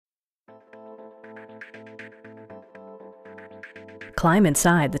Climb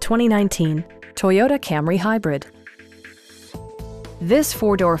inside the 2019 Toyota Camry Hybrid. This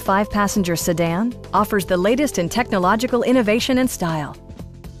four-door, five-passenger sedan offers the latest in technological innovation and style.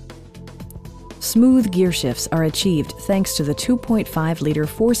 Smooth gear shifts are achieved thanks to the 2.5-liter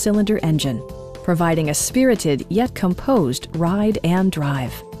four-cylinder engine, providing a spirited yet composed ride and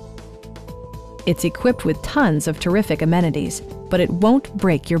drive. It's equipped with tons of terrific amenities, but it won't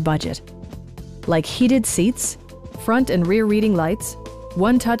break your budget. Like heated seats, front and rear reading lights,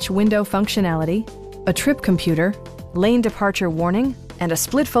 one-touch window functionality, a trip computer, lane departure warning, and a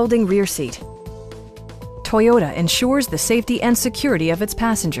split-folding rear seat. Toyota ensures the safety and security of its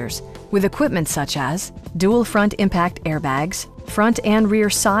passengers with equipment such as dual front impact airbags, front and rear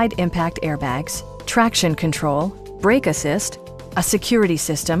side impact airbags, traction control, brake assist, a security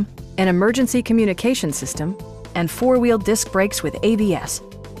system, an emergency communication system, and four-wheel disc brakes with ABS.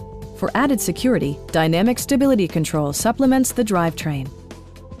 For added security, dynamic stability control supplements the drivetrain.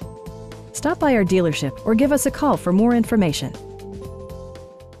 Stop by our dealership or give us a call for more information.